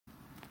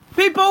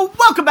People,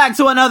 welcome back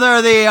to another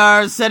of the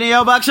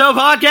Arsenio Buck Show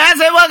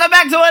podcast, and welcome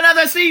back to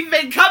another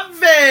Stephen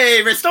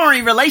Covey,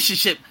 restoring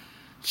relationship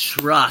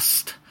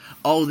trust.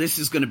 Oh, this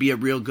is going to be a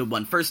real good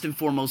one. First and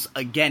foremost,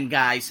 again,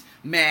 guys,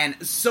 man,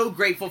 so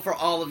grateful for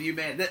all of you,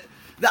 man.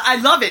 I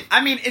love it.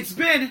 I mean, it's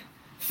been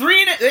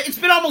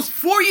almost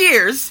 4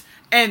 years,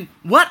 and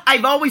what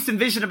I've always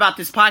envisioned about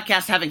this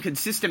podcast having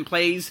consistent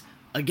plays.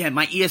 Again,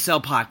 my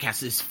ESL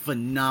podcast is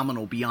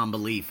phenomenal beyond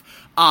belief,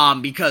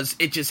 because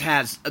it just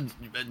has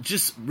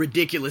just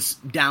ridiculous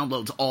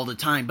downloads all the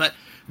time. But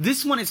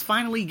this one is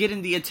finally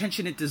getting the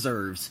attention it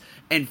deserves,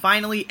 and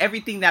finally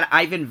everything that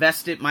I've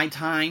invested my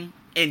time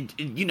and,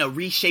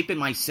 reshaping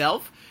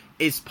myself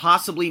is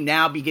possibly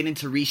now beginning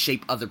to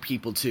reshape other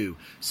people too.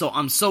 So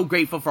I'm so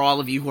grateful for all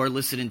of you who are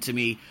listening to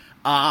me.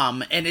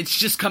 And it's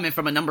just coming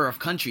from a number of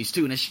countries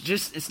too, and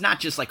it's not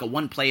just like a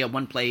one play,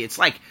 it's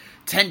like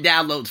 10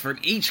 downloads from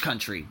each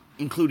country,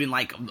 including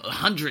like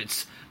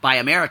hundreds by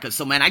America.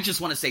 So man, I just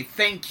want to say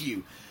thank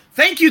you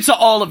to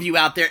all of you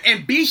out there,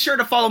 and be sure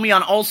to follow me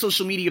on all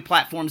social media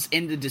platforms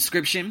in the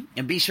description,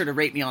 and be sure to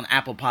rate me on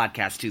Apple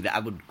Podcasts too. That I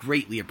would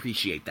greatly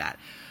appreciate that.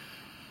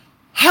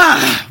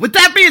 With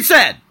that being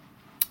said,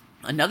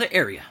 another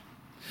area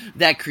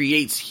that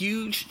creates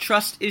huge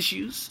trust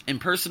issues in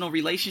personal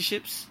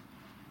relationships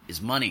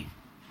is money.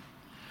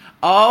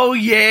 Oh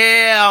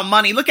yeah,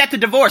 money. Look at the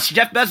divorce,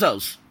 Jeff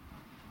Bezos.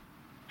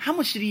 How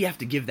much did he have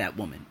to give that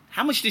woman?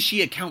 How much does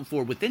she account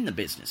for within the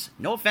business?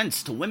 No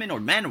offense to women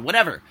or men or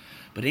whatever,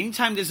 but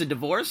anytime there's a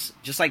divorce,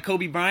 just like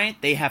Kobe Bryant,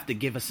 they have to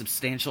give a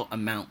substantial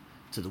amount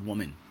to the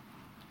woman.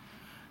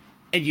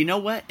 And you know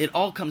what? It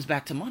all comes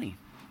back to money.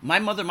 My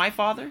mother, my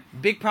father,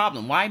 big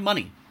problem. Why?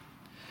 Money.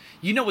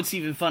 You know what's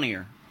even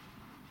funnier?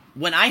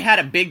 When I had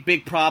a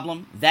big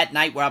problem that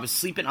night where I was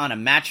sleeping on a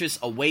mattress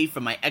away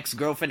from my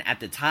ex-girlfriend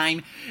at the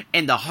time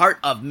in the heart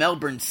of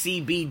Melbourne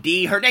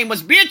CBD, her name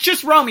was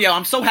Beatrice Romeo.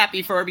 I'm so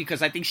happy for her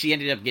because I think she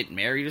ended up getting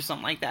married or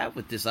something like that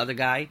with this other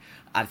guy.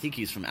 I think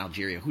he's from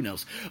Algeria. Who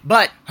knows?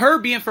 But her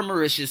being from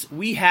Mauritius,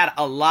 we had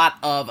a lot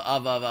of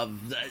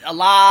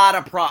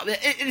problems.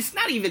 It's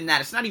not even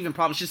that. It's not even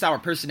problems. It's just our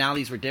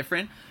personalities were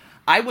different.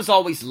 I was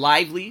always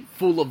lively,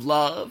 full of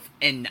love,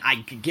 and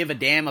I could give a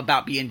damn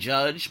about being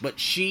judged, but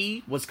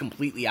she was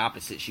completely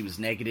opposite. She was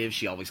negative,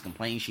 she always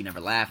complained, she never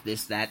laughed,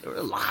 this, that, or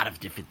a lot of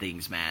different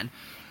things, man.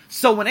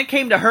 So when it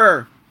came to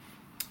her,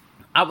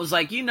 I was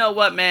like, you know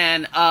what,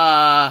 man,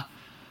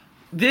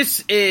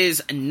 this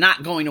is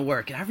not going to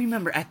work. And I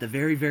remember at the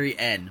very, very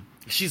end,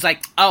 she's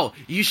like, oh,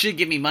 you should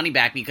give me money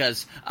back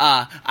because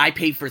I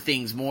paid for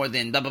things more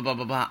than blah, blah, blah,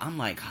 blah, blah. I'm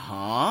like,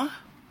 huh?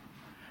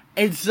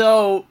 And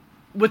so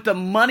with the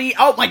money,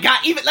 oh my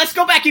god, let's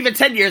go back even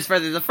 10 years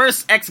further. The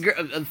first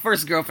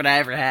girlfriend I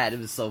ever had, it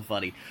was so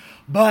funny.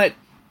 But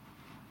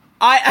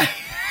I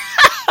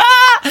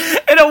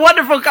in a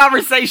wonderful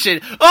conversation.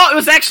 Oh, it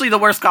was actually the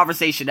worst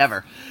conversation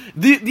ever.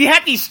 You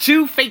had these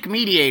two fake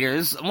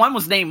mediators. One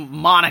was named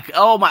Monica.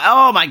 Oh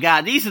my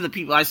god, these are the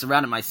people I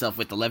surrounded myself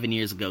with 11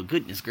 years ago.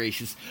 Goodness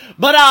gracious.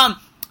 But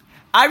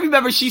I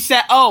remember she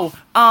said,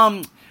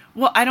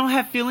 well, I don't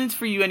have feelings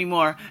for you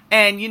anymore.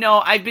 And,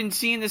 I've been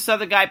seeing this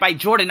other guy by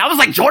Jordan. I was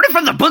like, Jordan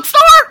from the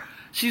bookstore?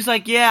 She's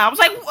like, yeah. I was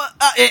like, what?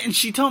 And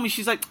she told me,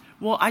 she's like,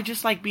 well, I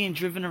just like being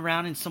driven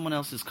around in someone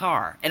else's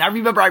car. And I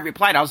remember I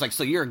replied, I was like,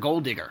 so you're a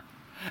gold digger.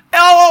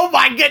 Oh,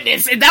 my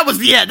goodness. And that was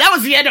the end. That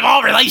was the end of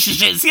all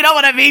relationships. You know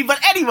what I mean? But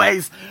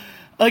anyways,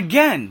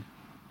 again,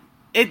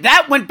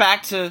 that went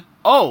back to,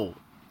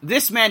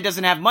 this man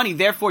doesn't have money,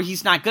 therefore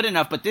he's not good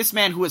enough. But this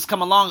man who has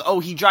come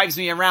along, he drives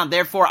me around,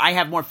 therefore I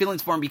have more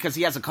feelings for him because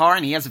he has a car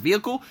and he has a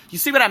vehicle. You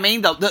see what I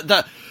mean? And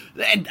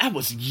that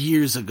was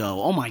years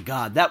ago. Oh my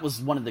god, that was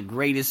one of the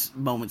greatest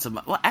moments of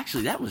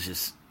that was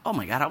just, oh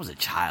my god, I was a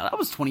child. I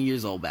was 20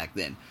 years old back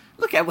then.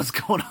 Look at what's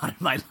going on in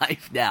my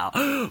life now.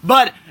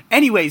 But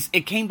anyways,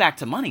 it came back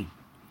to money.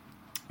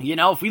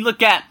 If we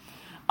look at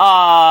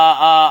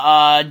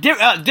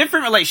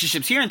different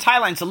relationships here in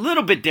Thailand, it's a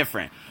little bit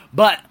different.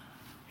 But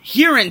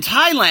here in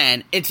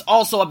Thailand, it's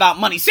also about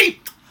money.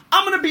 See,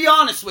 I'm going to be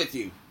honest with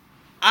you.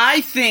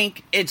 I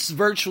think it's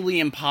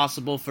virtually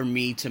impossible for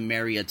me to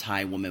marry a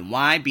Thai woman.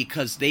 Why?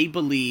 Because they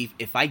believe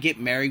if I get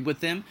married with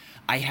them,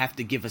 I have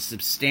to give a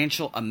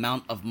substantial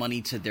amount of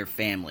money to their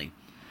family.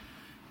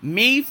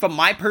 Me, from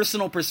my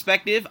personal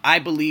perspective, I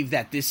believe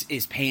that this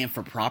is paying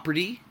for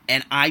property,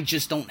 and I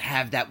just don't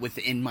have that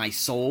within my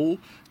soul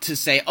to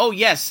say, oh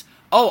yes,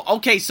 oh,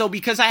 okay, so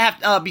because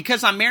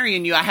I'm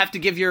marrying you, I have to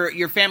give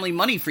your family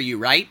money for you,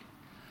 right?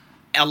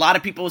 A lot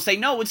of people will say,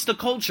 no, it's the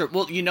culture.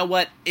 Well, you know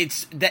what?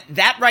 It's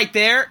that right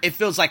there, it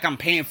feels like I'm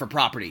paying for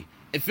property.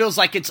 It feels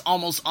like it's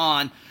almost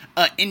on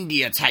a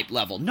India type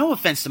level. No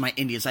offense to my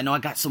Indians. I know I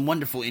got some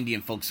wonderful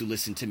Indian folks who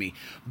listen to me.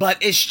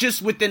 But it's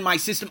just within my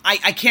system.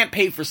 I can't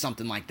pay for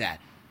something like that.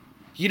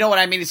 You know what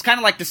I mean? It's kind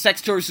of like the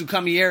sex tourists who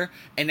come here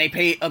and they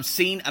pay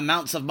obscene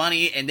amounts of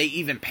money and they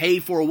even pay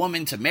for a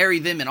woman to marry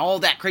them and all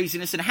that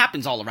craziness. And it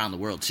happens all around the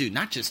world too,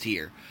 not just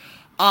here.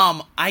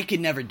 I could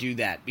never do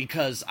that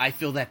because I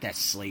feel that that's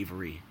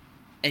slavery.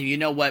 And you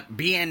know what?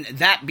 Being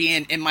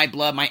in my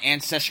blood, my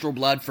ancestral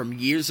blood from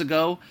years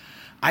ago,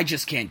 I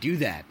just can't do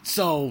that.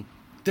 So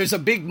there's a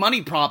big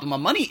money problem, a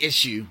money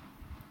issue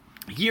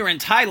here in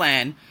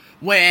Thailand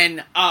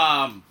when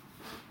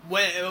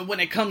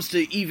it comes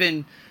to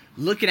even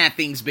looking at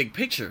things big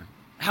picture.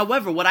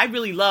 However, what I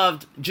really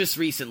loved just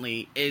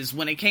recently is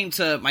when it came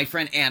to my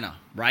friend Anna,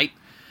 right?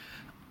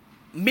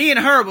 Me and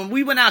her, when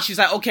we went out, she's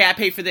like, okay, I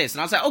pay for this.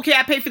 And I was like, okay,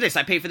 I pay for this,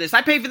 I pay for this,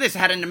 I pay for this. I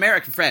had an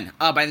American friend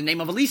by the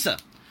name of Elisa.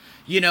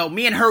 You know,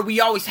 me and her, we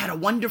always had a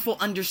wonderful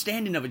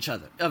understanding of each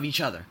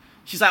other.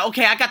 She's like,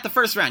 okay, I got the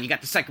first round, you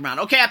got the second round.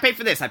 Okay, I pay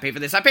for this, I pay for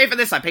this, I pay for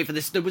this, I pay for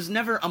this. There was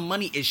never a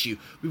money issue.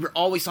 We were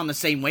always on the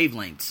same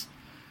wavelengths.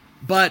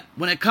 But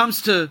when it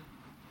comes to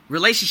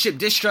relationship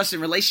distrust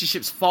and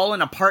relationships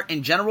falling apart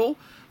in general,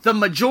 the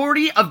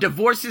majority of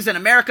divorces in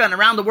America and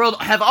around the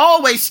world have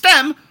always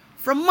stemmed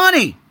from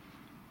money.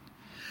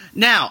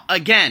 Now,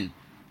 again,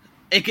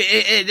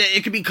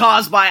 it could be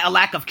caused by a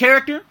lack of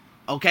character,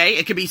 okay?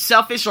 It could be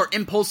selfish or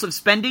impulsive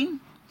spending.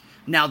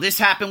 Now, this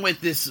happened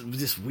with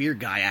this weird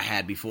guy I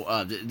had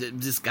before,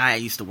 this guy I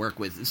used to work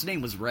with. His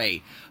name was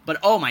Ray. But,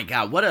 oh my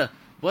God,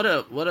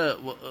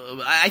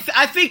 I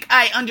think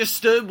I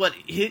understood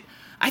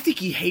I think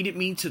he hated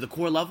me to the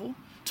core level,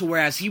 to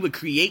whereas he would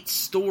create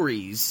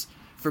stories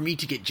for me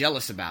to get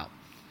jealous about.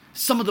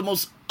 Some of the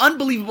most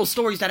unbelievable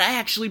stories that I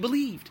actually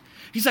believed.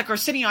 He's like,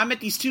 Arsenio, I met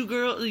these two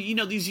girls,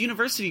 these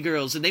university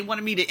girls, and they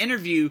wanted me to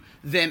interview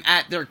them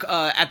at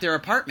their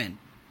apartment.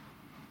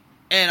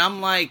 And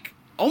I'm like,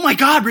 oh my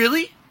God,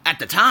 really? At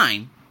the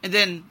time. And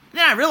then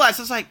I realized,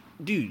 I was like,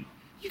 dude,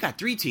 you got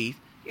 3 teeth.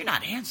 You're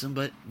not handsome,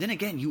 but then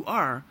again, you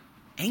are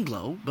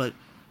Anglo. But,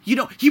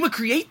 he would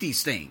create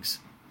these things.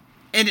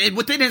 And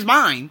within his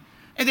mind.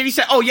 And then he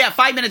said, oh yeah,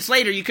 5 minutes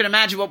later, you can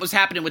imagine what was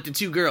happening with the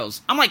 2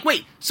 girls. I'm like,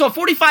 wait, so a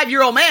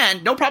 45-year-old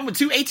man, no problem with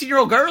 2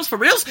 18-year-old girls, for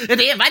reals? And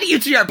they invited you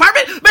to your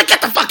apartment? Man,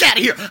 get the fuck out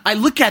of here! I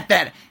look at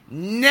that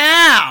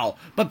now.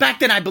 But back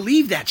then, I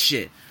believed that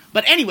shit.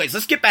 But anyways,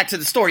 let's get back to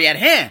the story at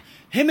hand.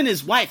 Him and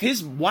his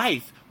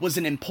wife was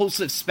an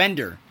impulsive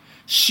spender.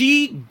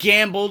 She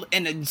gambled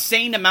an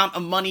insane amount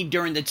of money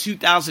during the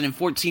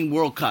 2014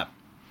 World Cup.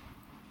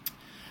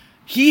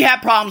 He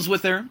had problems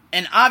with her,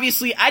 and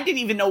obviously, I didn't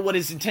even know what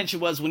his intention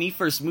was when he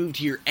first moved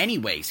here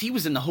anyways. He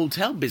was in the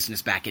hotel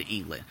business back in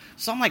England.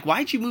 So I'm like,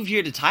 why'd you move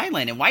here to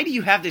Thailand, and why do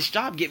you have this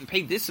job getting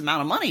paid this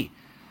amount of money?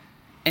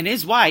 And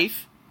his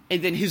wife,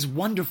 and then his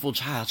wonderful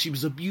child, she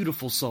was a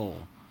beautiful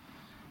soul.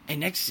 And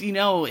next,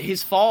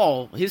 his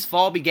fall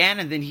began,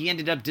 and then he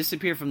ended up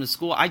disappearing from the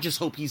school. I just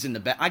hope he's in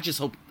the best.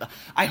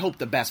 I hope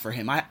the best for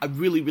him. I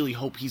really, really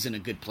hope he's in a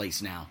good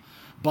place now.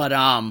 But,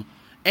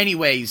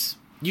 anyways,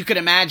 you could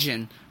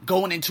imagine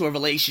going into a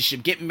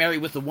relationship, getting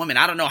married with a woman.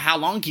 I don't know how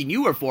long he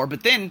knew her for,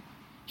 but then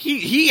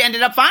he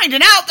ended up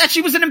finding out that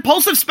she was an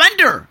impulsive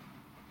spender.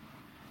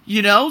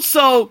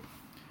 So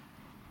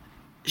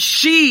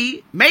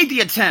she made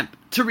the attempt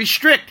to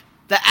restrict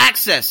the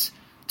access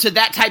to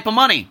that type of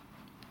money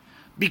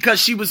because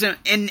she was an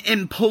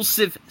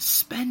impulsive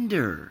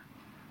spender,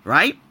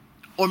 right?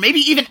 Or maybe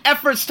even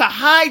efforts to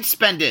hide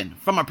spending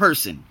from a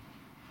person.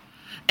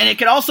 And it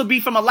could also be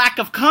from a lack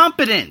of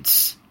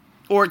competence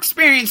or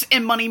experience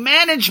in money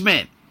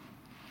management.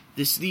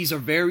 These are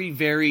very,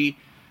 very,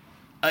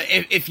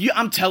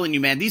 I'm telling you,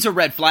 man, these are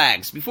red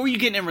flags. Before you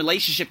get in a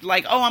relationship, you're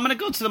like, oh, I'm going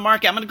to go to the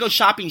market. I'm going to go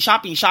shopping.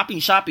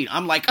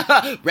 I'm like,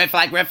 red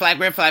flag.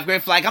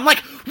 I'm like,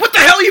 what the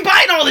hell are you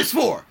buying all this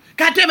for?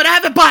 God damn it, I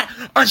haven't bought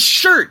a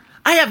shirt.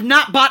 I have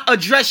not bought a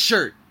dress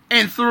shirt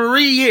in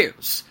 3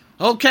 years.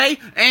 Okay?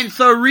 In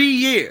 3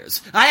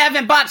 years. I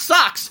haven't bought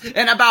socks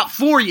in about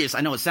 4 years.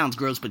 I know it sounds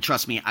gross, but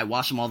trust me, I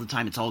wash them all the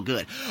time. It's all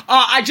good.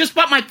 I just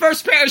bought my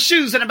first pair of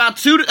shoes in about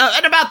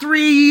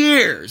 3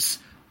 years.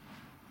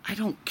 I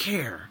don't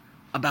care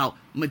about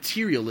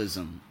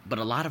materialism, but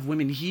a lot of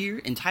women here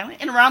in Thailand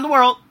and around the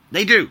world,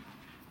 they do.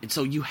 And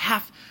so you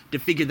have to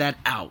figure that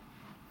out.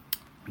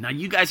 Now,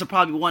 you guys are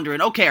probably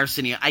wondering, okay,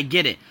 Arsenio, I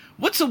get it.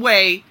 What's a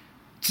way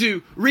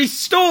to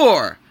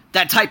restore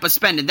that type of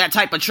spending, that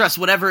type of trust,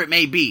 whatever it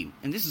may be?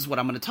 And this is what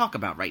I'm going to talk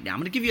about right now. I'm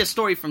going to give you a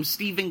story from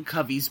Stephen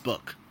Covey's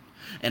book.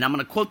 And I'm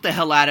going to quote the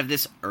hell out of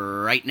this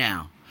right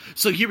now.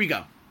 So here we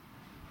go.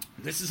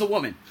 This is a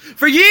woman.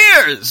 For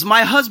years,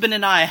 my husband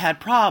and I had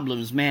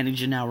problems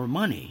managing our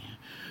money.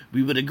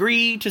 We would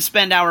agree to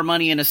spend our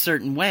money in a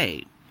certain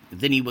way.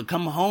 Then he would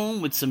come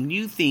home with some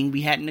new thing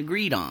we hadn't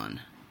agreed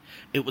on.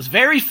 It was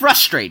very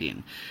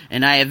frustrating,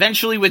 and I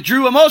eventually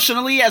withdrew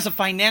emotionally as a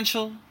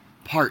financial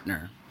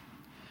partner.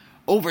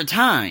 Over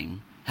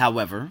time,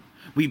 however,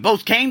 we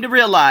both came to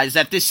realize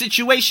that this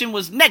situation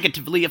was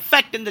negatively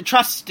affecting the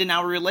trust in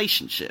our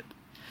relationship,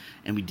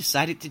 and we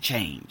decided to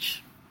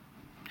change.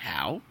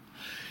 How?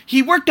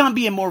 He worked on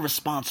being more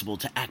responsible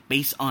to act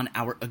based on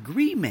our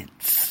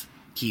agreements.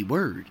 Key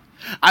word.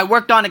 I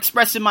worked on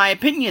expressing my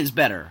opinions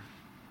better.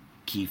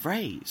 Key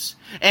phrase.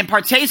 And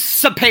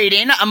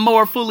participating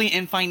more fully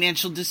in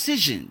financial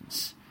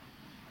decisions.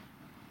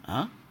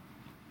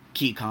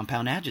 Key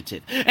compound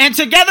adjective. And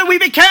together we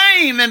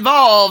became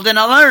involved in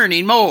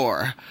learning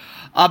more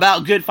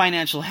about good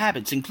financial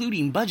habits,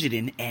 including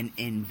budgeting and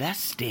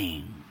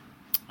investing.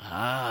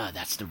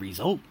 That's the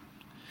result.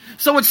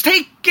 So it's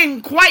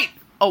taken quite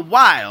a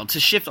while to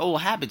shift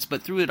old habits,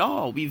 but through it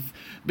all, we've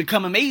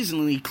become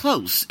amazingly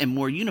close and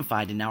more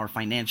unified in our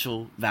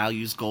financial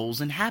values, goals,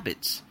 and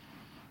habits.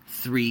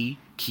 3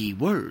 key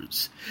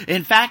words.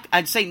 In fact,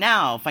 I'd say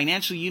now,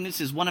 financial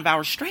units is one of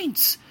our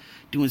strengths.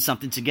 Doing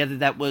something together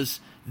that was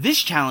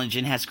this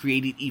challenging has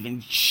created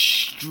even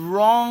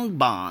strong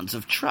bonds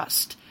of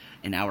trust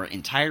in our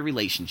entire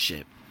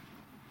relationship.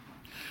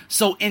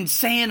 So in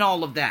saying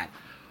all of that,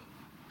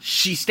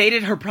 she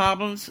stated her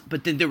problems,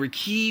 but then there were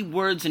key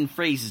words and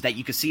phrases that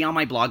you can see on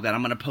my blog that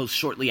I'm going to post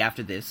shortly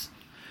after this,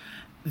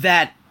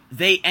 that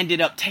they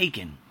ended up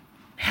taking.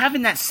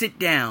 Having that sit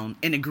down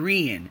and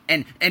agreeing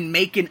and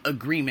making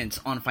agreements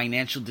on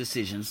financial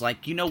decisions.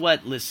 Like, you know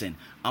what? Listen,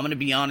 I'm going to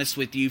be honest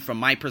with you. From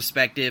my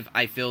perspective,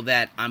 I feel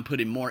that I'm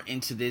putting more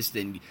into this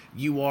than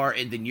you are,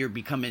 and then you're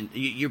becoming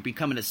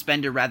a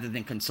spender rather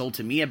than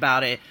consulting me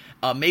about it.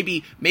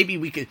 Maybe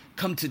we could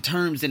come to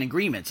terms and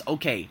agreements.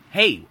 Okay,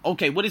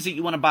 what is it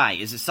you want to buy?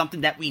 Is it something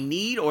that we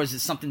need, or is it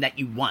something that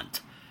you want?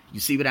 You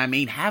see what I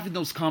mean? Having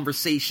those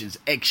conversations,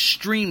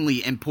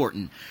 extremely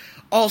important.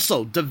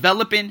 Also,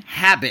 developing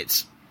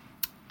habits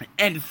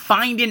and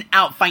finding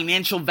out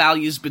financial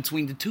values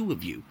between the two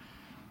of you,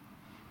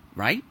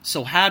 right?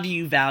 So how do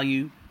you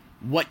value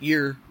what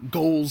your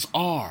goals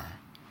are?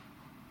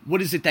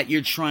 What is it that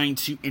you're trying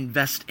to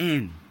invest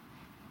in?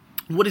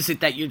 What is it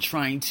that you're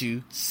trying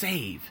to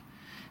save?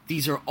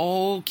 These are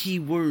all key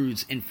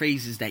words and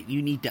phrases that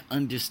you need to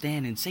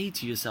understand and say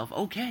to yourself,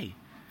 okay,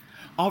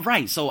 all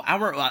right, so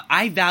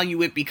I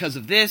value it because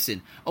of this,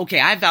 and okay,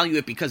 I value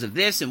it because of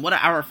this, and what are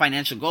our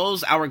financial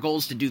goals? Our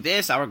goals to do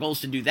this, our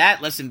goals to do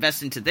that. Let's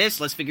invest into this.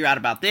 Let's figure out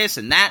about this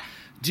and that.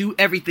 Do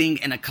everything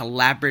in a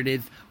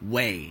collaborative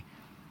way.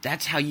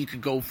 That's how you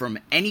could go from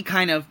any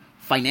kind of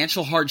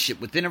financial hardship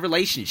within a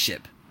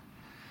relationship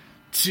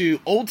to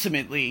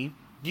ultimately,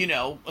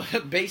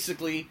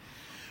 basically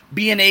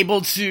being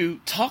able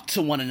to talk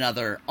to one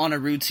another on a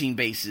routine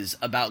basis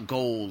about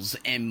goals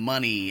and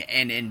money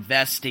and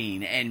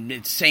investing,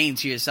 and saying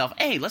to yourself,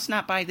 hey, let's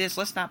not buy this,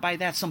 let's not buy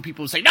that. Some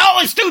people say, no,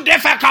 it's too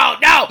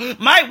difficult. No,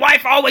 my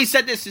wife always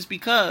said this. Is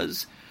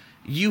because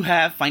you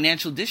have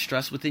financial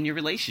distrust within your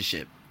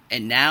relationship.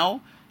 And now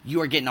you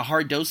are getting a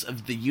hard dose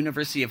of the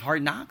University of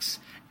Hard Knocks.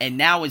 And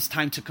now it's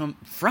time to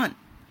confront,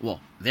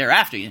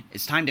 thereafter,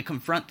 it's time to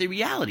confront the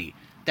reality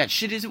that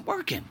shit isn't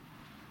working.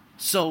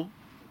 So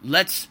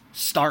let's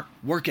start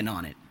working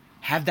on it.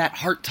 Have that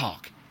heart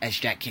talk, as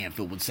Jack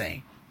Canfield would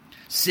say.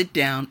 Sit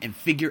down and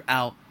figure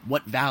out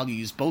what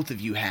values both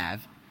of you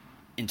have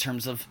in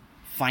terms of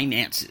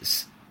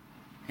finances.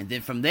 And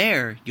then from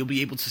there, you'll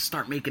be able to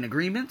start making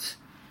agreements.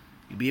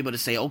 You'll be able to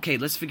say, okay,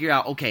 let's figure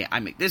out, okay, I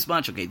make this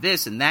much, okay,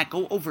 this and that.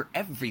 Go over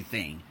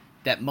everything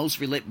that most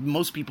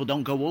people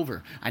don't go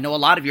over. I know a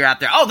lot of you are out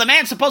there, the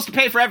man's supposed to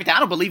pay for everything. I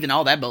don't believe in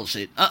all that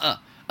bullshit.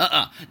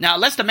 Now,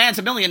 unless the man's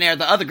a millionaire,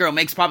 the other girl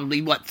makes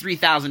probably,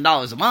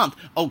 $3,000 a month.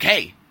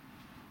 Okay.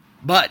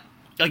 But,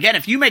 again,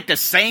 if you make the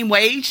same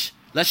wage,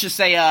 let's just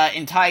say,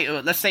 in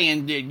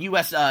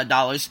U.S.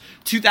 dollars,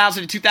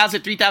 $2,000 to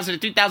 $2,000,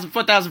 $3,000 to $3,000,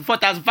 $4,000,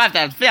 $4,000,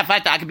 $5,000,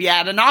 $5,000, I could be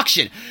at an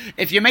auction.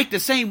 If you make the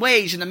same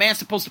wage and the man's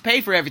supposed to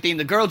pay for everything,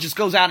 the girl just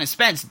goes out and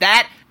spends,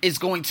 that is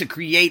going to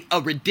create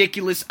a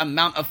ridiculous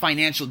amount of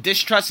financial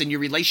distrust, and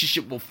your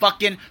relationship will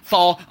fucking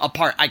fall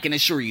apart. I can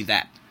assure you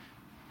that.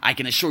 I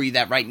can assure you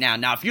that right now.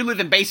 Now, if you're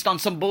living based on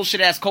some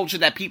bullshit-ass culture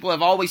that people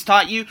have always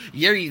taught you,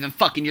 you're even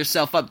fucking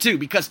yourself up, too.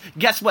 Because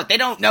guess what? They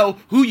don't know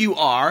who you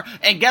are.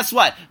 And guess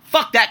what?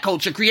 Fuck that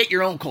culture. Create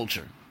your own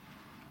culture.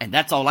 And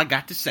that's all I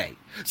got to say.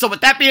 So with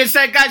that being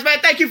said, guys, man,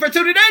 thank you for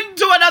tuning in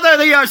to another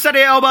The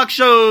Arsenio Buck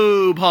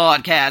Show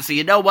podcast. So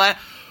you know what?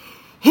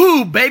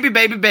 Baby.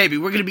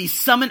 We're going to be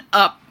summing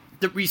up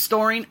the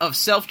restoring of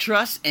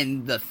self-trust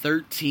and the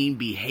 13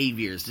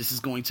 behaviors. This is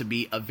going to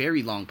be a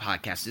very long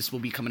podcast. This will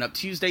be coming up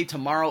Tuesday.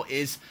 Tomorrow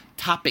is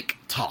Topic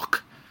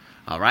Talk.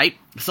 All right?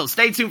 So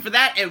stay tuned for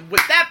that. And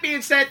with that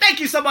being said, thank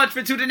you so much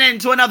for tuning in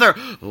to another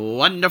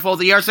wonderful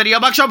The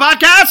Arsenio Buck Show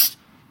podcast.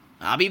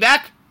 I'll be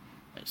back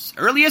as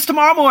early as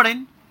tomorrow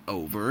morning.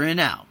 Over and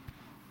out.